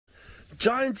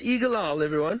giant eagle owl,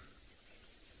 everyone.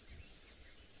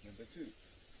 Number 2.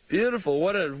 Beautiful.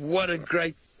 What a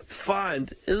great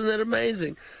find. Isn't that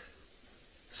amazing?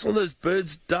 Saw those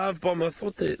birds dive bomb. I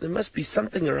thought there must be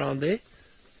something around there.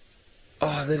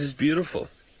 Oh, that is beautiful.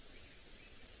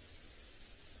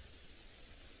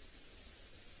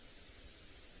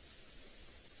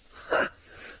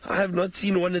 I have not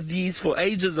seen one of these for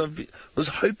ages. I was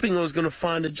hoping I was going to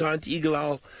find a giant eagle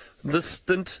owl this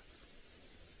stint.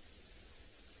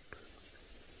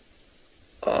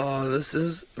 Oh, this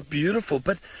is beautiful.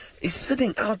 But it's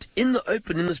sitting out in the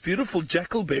open in this beautiful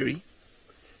jackalberry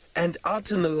and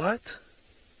out in the light.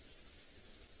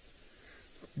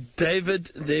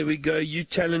 David, there we go. You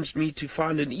challenged me to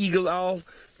find an eagle owl.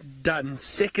 Done.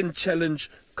 Second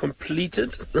challenge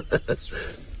completed.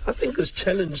 I think this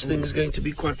challenge thing is going to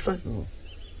be quite fun. Oh,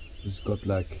 just got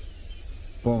like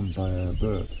bombed by a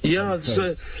bird. Yeah,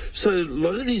 so a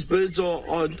lot of these birds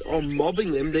are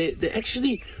mobbing them. They're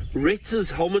actually Retz's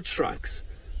helmet strikes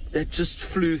that just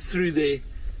flew through there.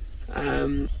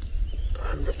 I'm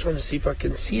trying to see if I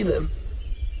can see them.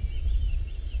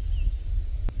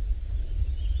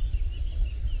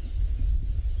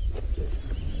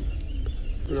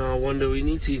 No, I wonder, we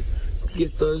need to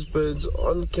get those birds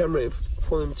on camera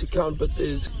for them to count, but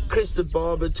there's crested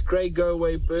barbets, grey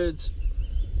go-away birds,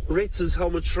 Retz's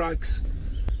helmet strikes.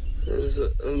 There's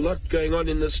a lot going on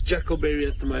in this jackalberry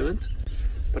at the moment,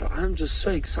 but I'm just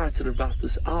so excited about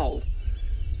this owl.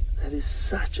 That is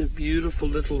such a beautiful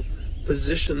little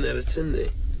position that it's in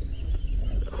there.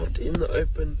 Out in the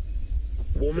open,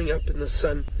 warming up in the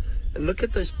sun. And look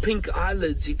at those pink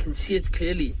eyelids, you can see it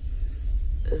clearly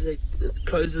as it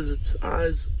closes its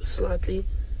eyes slightly.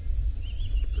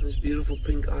 Those beautiful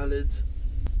pink eyelids.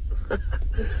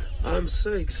 I'm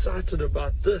so excited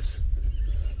about this.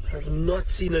 I've not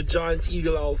seen a giant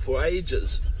eagle owl for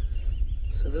ages.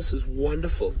 So this is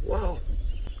wonderful. Wow.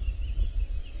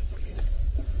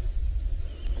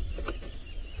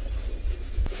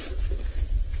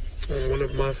 One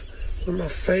of my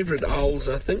favorite owls,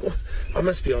 I think. I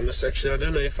must be honest, actually, I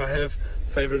don't know if I have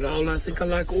a favorite owl. I think I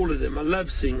like all of them. I love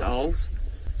seeing owls,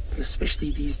 but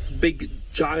especially these big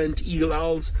giant eagle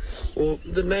owls. Or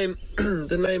the name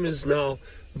the name is now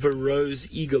Varro's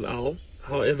eagle owl.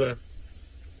 However,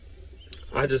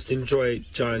 I just enjoy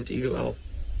giant eagle owl.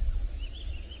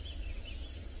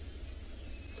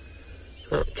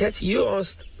 Now, Kat, you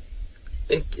asked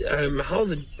how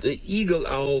the eagle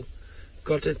owl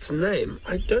got its name.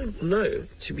 I don't know,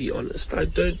 to be honest. I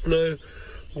don't know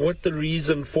what the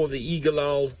reason for the eagle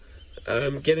owl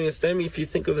getting its name. If you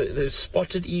think of it, there's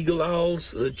spotted eagle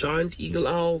owls, the giant eagle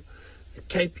owl, the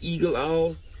Cape eagle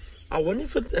owl. I wonder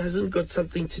if it hasn't got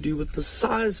something to do with the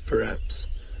size, perhaps,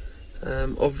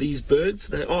 of these birds.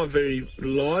 They are very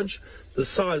large, the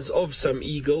size of some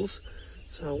eagles.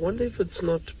 So I wonder if it's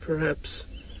not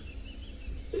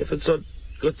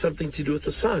got something to do with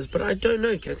the size. But I don't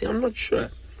know, Kathy. I'm not sure.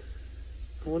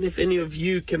 I wonder if any of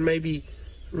you can maybe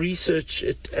research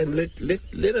it and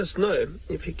let us know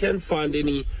if you can find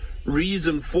any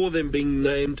reason for them being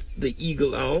named the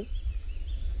eagle owl.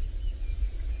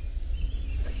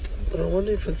 But I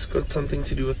wonder if it's got something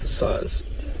to do with the size.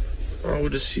 I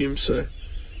would assume so.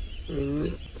 I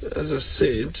mean, as I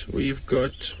said, we've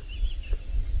got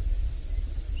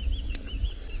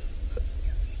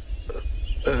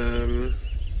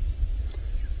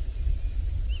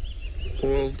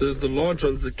well, the large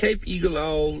ones, the Cape eagle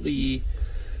owl, the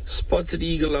spotted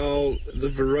eagle owl, the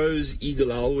Varro's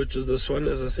eagle owl, which is this one,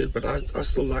 as I said, but I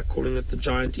still like calling it the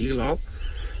giant eagle owl.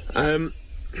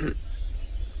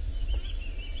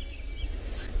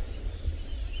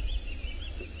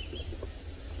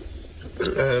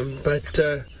 But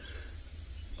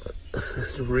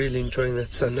really enjoying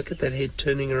that sun. Look at that head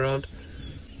turning around.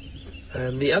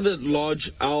 The other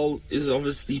large owl is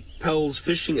obviously Pell's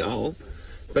fishing owl,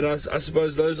 but I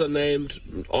suppose those are named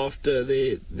after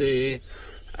their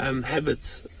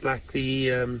habits, like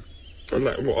the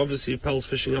well, obviously Pell's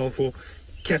fishing owl for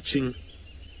catching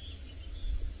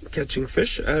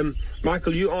fish.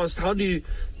 Michael, you asked, how do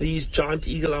these giant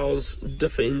eagle owls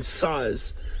differ in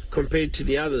size compared to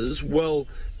the others? Well,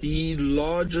 the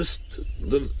largest,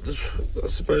 I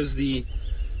suppose the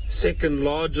second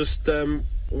largest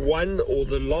one, or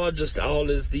the largest owl,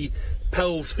 is the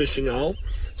Pell's fishing owl.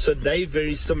 So they're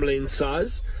very similar in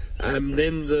size.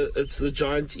 Then it's the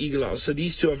giant eagle owl. So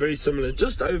these two are very similar,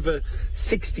 just over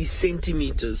 60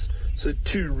 centimeters. So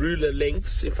 2 ruler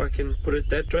lengths, if I can put it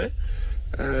that way.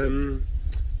 And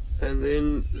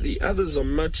then the others are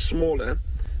much smaller.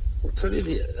 I'll tell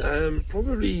you,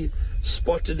 probably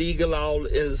spotted eagle owl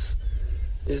is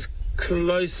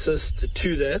closest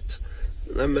to that.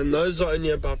 And those are only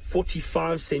about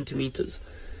 45 centimeters.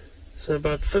 So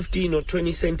about 15 or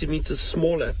 20 centimeters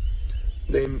smaller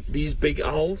than these big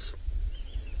owls.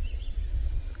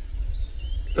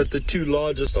 But the two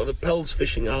largest are the Pell's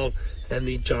fishing owl and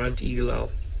the giant eagle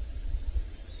owl.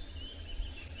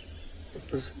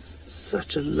 This is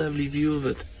such a lovely view of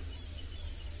it.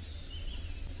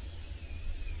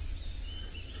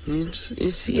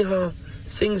 You see how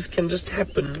things can just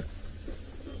happen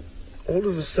all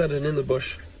of a sudden in the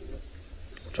bush.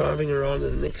 Driving around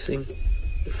and the next thing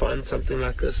you find something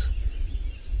like this.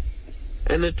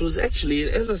 And it was actually,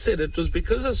 as I said, it was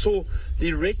because I saw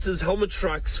the Retz's helmet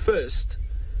shrikes first.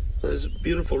 Those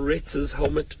beautiful Retz's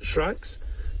helmet shrikes.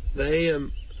 They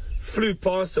flew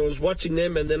past, I was watching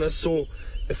them, and then I saw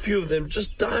a few of them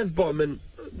just dive bomb and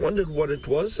wondered what it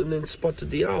was, and then spotted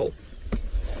the owl.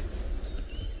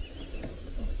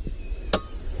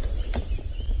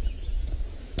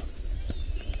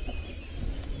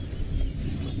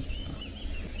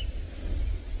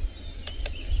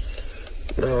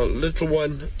 Now, little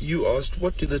one, you asked,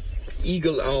 what do the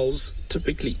eagle owls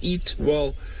typically eat?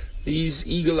 Well, these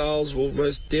eagle owls will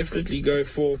most definitely go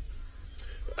for,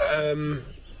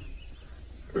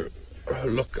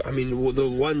 look, I mean, the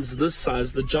ones this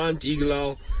size, the giant eagle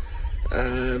owl,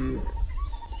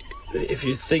 if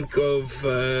you think of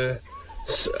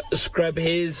scrub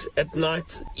hares at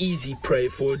night, easy prey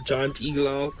for a giant eagle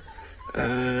owl.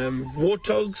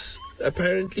 Warthogs,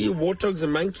 apparently, warthogs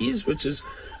and monkeys, which is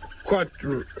quite,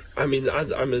 I mean,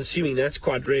 I'm assuming that's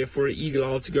quite rare for an eagle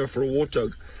owl to go for a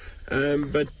warthog.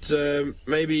 But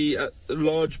maybe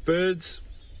large birds.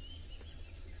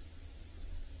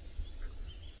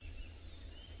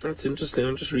 That's interesting.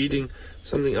 I'm just reading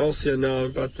something else here now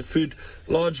about the food.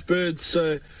 Large birds,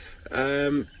 so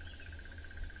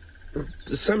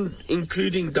some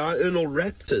including diurnal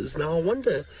raptors. Now I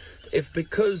wonder if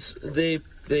because their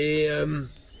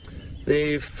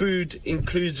food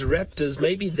includes raptors,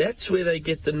 maybe that's where they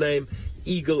get the name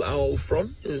eagle owl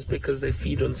from, is because they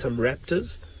feed on some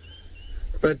raptors.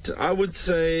 But I would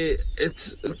say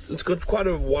it's got quite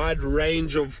a wide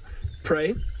range of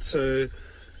prey. So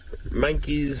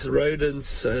monkeys,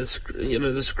 rodents,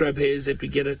 the scrub hares that we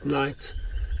get at night,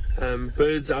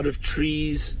 birds out of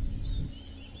trees.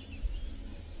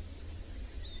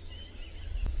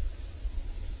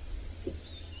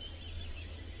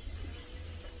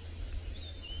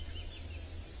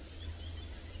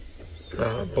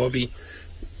 Bobby,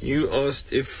 you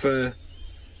asked if,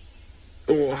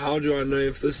 or how do I know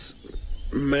if this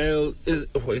male is,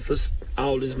 or if this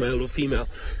owl is male or female?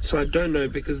 So I don't know,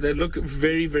 because they look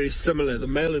very, very similar. The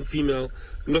male and female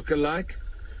look alike.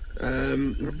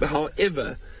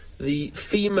 However, the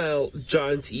female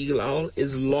giant eagle owl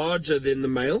is larger than the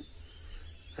male.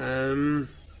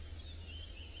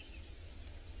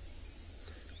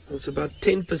 It's about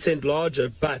 10% larger,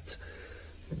 but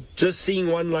just seeing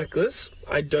one like this,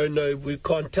 I don't know, we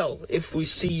can't tell. If we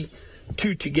see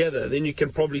two together, then you can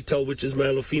probably tell which is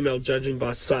male or female, judging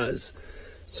by size.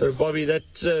 So Bobby,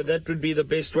 that would be the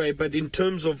best way. But in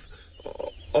terms of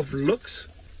looks,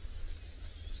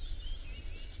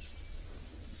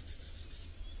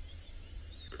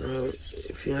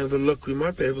 if you have a look, we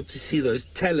might be able to see those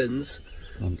talons.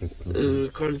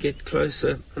 Can't get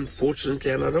closer, unfortunately,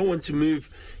 and I don't want to move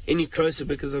any closer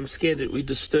because I'm scared that we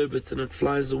disturb it and it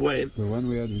flies away. The one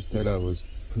we had with Stella was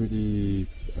pretty,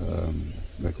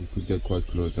 like we could get quite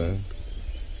close,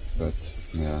 but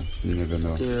yeah, you never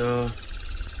know. Yeah,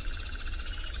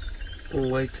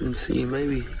 we'll wait and see.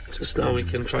 Maybe just now we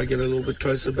can try get a little bit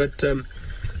closer. But so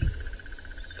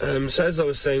as I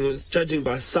was saying, judging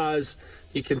by size,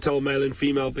 you can tell male and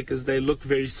female because they look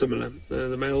very similar.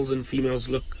 The males and females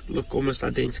look almost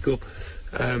identical.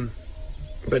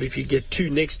 But if you get two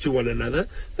next to one another,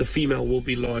 the female will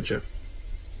be larger.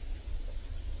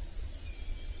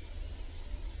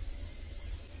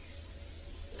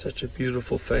 Such a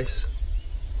beautiful face.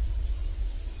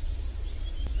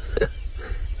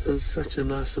 It's such a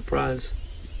nice surprise.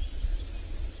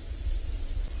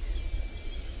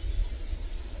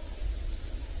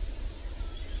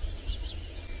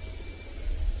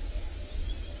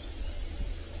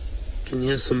 You can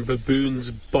hear some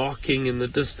baboons barking in the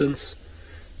distance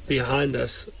behind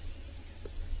us.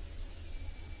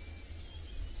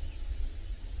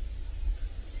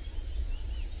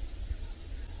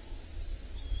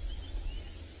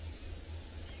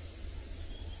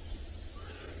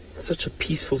 Such a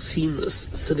peaceful scene, this,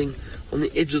 sitting on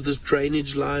the edge of this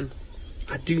drainage line.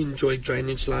 I do enjoy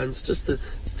drainage lines, just the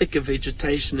thicker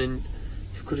vegetation, and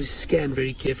you've got to scan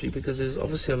very carefully because there's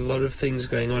obviously a lot of things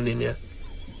going on in here.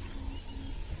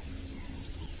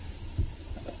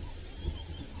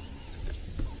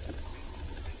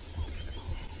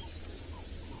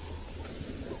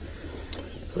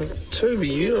 Toby,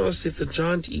 you asked if the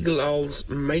giant eagle owls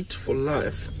mate for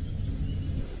life.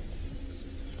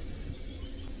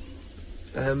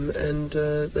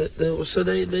 So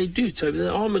they do, Toby. They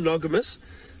are monogamous,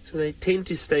 so they tend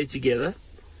to stay together.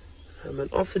 And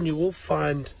often you will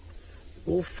find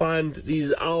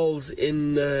these owls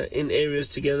in areas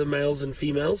together, males and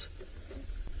females.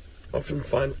 Often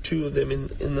find two of them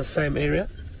in the same area.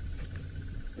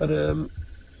 But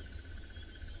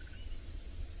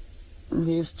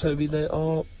yes, Toby, they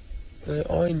are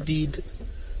indeed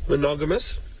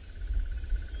monogamous.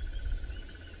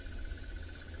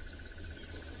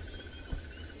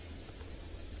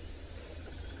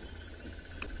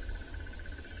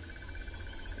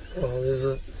 Oh, there's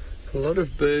a lot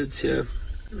of birds here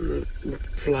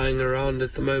flying around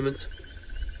at the moment.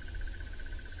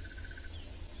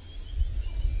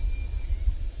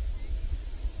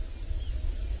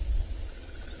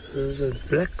 There's a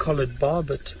black-collared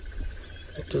barbet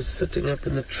that was sitting up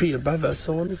in the tree above us.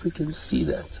 I wonder if we can see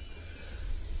that.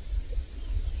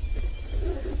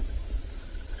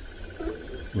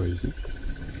 Where is it?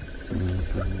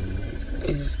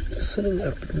 He's sitting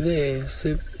up there,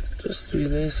 so just through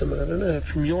there somewhere. I don't know,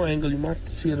 from your angle you might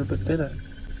see it a bit better.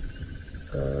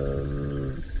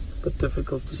 Bit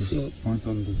difficult to see. Point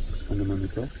on the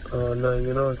monitor. Oh no,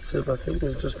 you know what, Seb, I think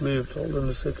he's just moved. Hold on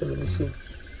a second, let me see.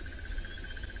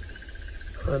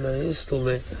 Oh no, he's still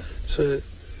there. So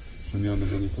on the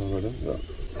monitor, right?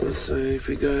 Yeah. So if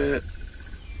we go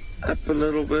up a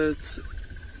little bit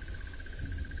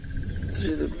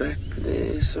through the back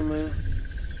there somewhere.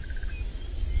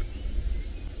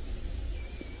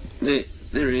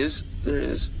 There he is.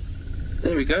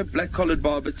 There we go. Black-collared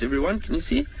barbets, everyone. Can you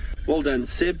see? Well done,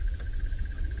 Seb.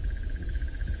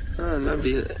 Oh,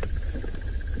 lovely.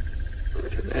 We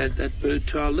can add that bird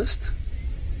to our list.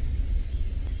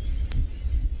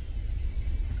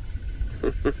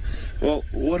 Well,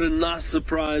 what a nice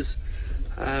surprise.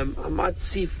 I might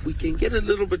see if we can get a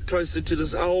little bit closer to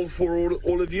this owl for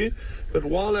all of you. But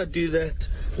while I do that,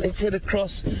 let's head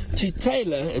across to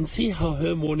Taylor and see how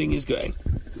her morning is going.